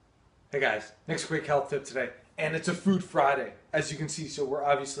Hey guys, next quick health tip today, and it's a food Friday, as you can see, so we're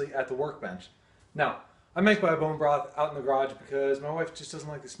obviously at the workbench. Now, I make my bone broth out in the garage because my wife just doesn't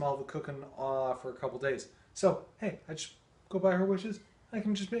like the smell of it cooking for a couple days. So, hey, I just go by her wishes. I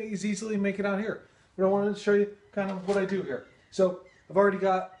can just easily make it out here. But I wanted to show you kind of what I do here. So, I've already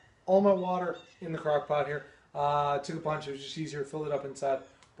got all my water in the crock pot here. Took a bunch, it was just easier, filled it up inside,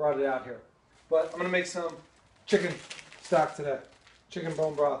 brought it out here. But I'm going to make some chicken stock today, chicken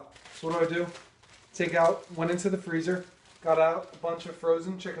bone broth. So what do? Went into the freezer, got out a bunch of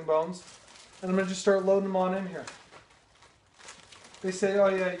frozen chicken bones, and I'm going to just start loading them on in here. They say, oh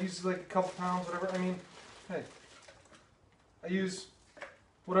yeah, use like a couple pounds, whatever. I mean, hey, I use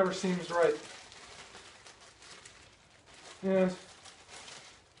whatever seems right. And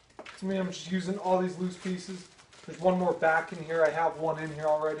to me, I'm just using all these loose pieces. There's one more back in here. I have one in here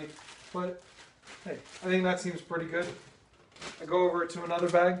already. But hey, I think that seems pretty good. I go over to another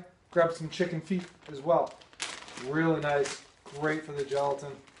bag, grab some chicken feet as well. Really nice, great for the gelatin.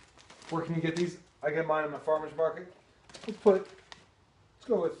 Where can you get these? I get mine in my farmer's market. Let's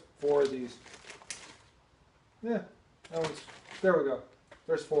go with 4 of these. Yeah, there we go.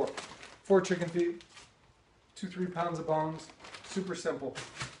 There's 4. 4 chicken feet, 2-3 pounds of bones. Super simple.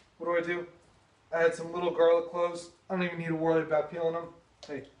 What do? I had some little garlic cloves. I don't even need to worry about peeling them.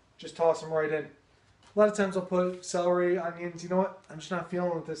 Hey, just toss them right in. A lot of times I'll put celery, onions. You know what? I'm just not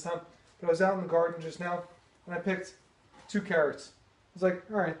feeling it this time. But I was out in the garden just now, and I picked 2 carrots. I was like,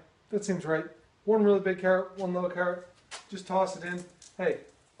 all right, that seems right. 1 really big carrot, 1 little carrot. Just toss it in. Hey,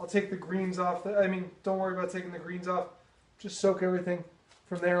 I'll take the greens off. Don't worry about taking the greens off. Just soak everything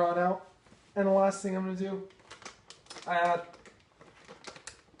from there on out. And the last thing I'm going to do, I add,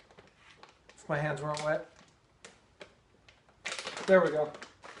 if my hands weren't wet, there we go,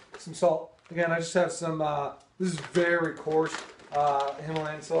 some salt. Again, I just have some, this is very coarse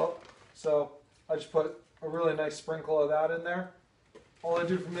Himalayan salt, so I just put a really nice sprinkle of that in there. All I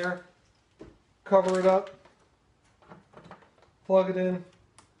do from there, cover it up, plug it in,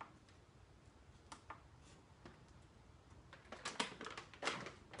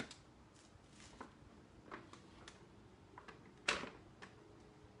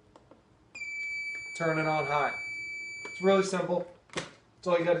 turn it on high. It's really simple. That's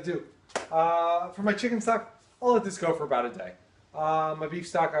all you got to do. For my chicken stock, I'll let this go for about a day. My beef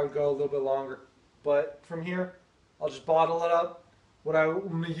stock, I would go a little bit longer. But from here, I'll just bottle it up. What I'm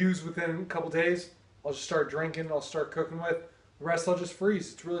going to use within a couple days, I'll just start drinking, I'll start cooking with. The rest I'll just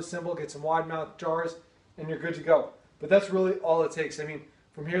freeze. It's really simple. Get some wide mouth jars, and you're good to go. But that's really all it takes.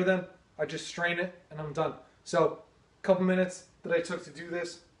 From here then, I just strain it, and I'm done. So, a couple minutes that I took to do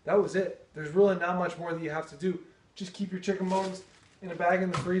this, that was it. There's really not much more that you have to do. Just keep your chicken bones in a bag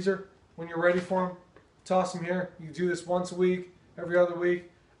in the freezer. When you're ready for them, toss them here. You do this once a week, every other week,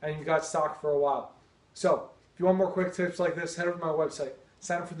 and you've got stock for a while. So, if you want more quick tips like this, head over to my website.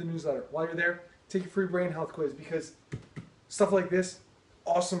 Sign up for the newsletter. While you're there, take your free brain health quiz because stuff like this,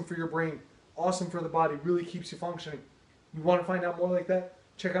 awesome for your brain, awesome for the body, really keeps you functioning. You want to find out more like that?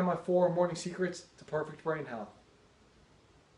 Check out my 4 morning secrets to perfect brain health.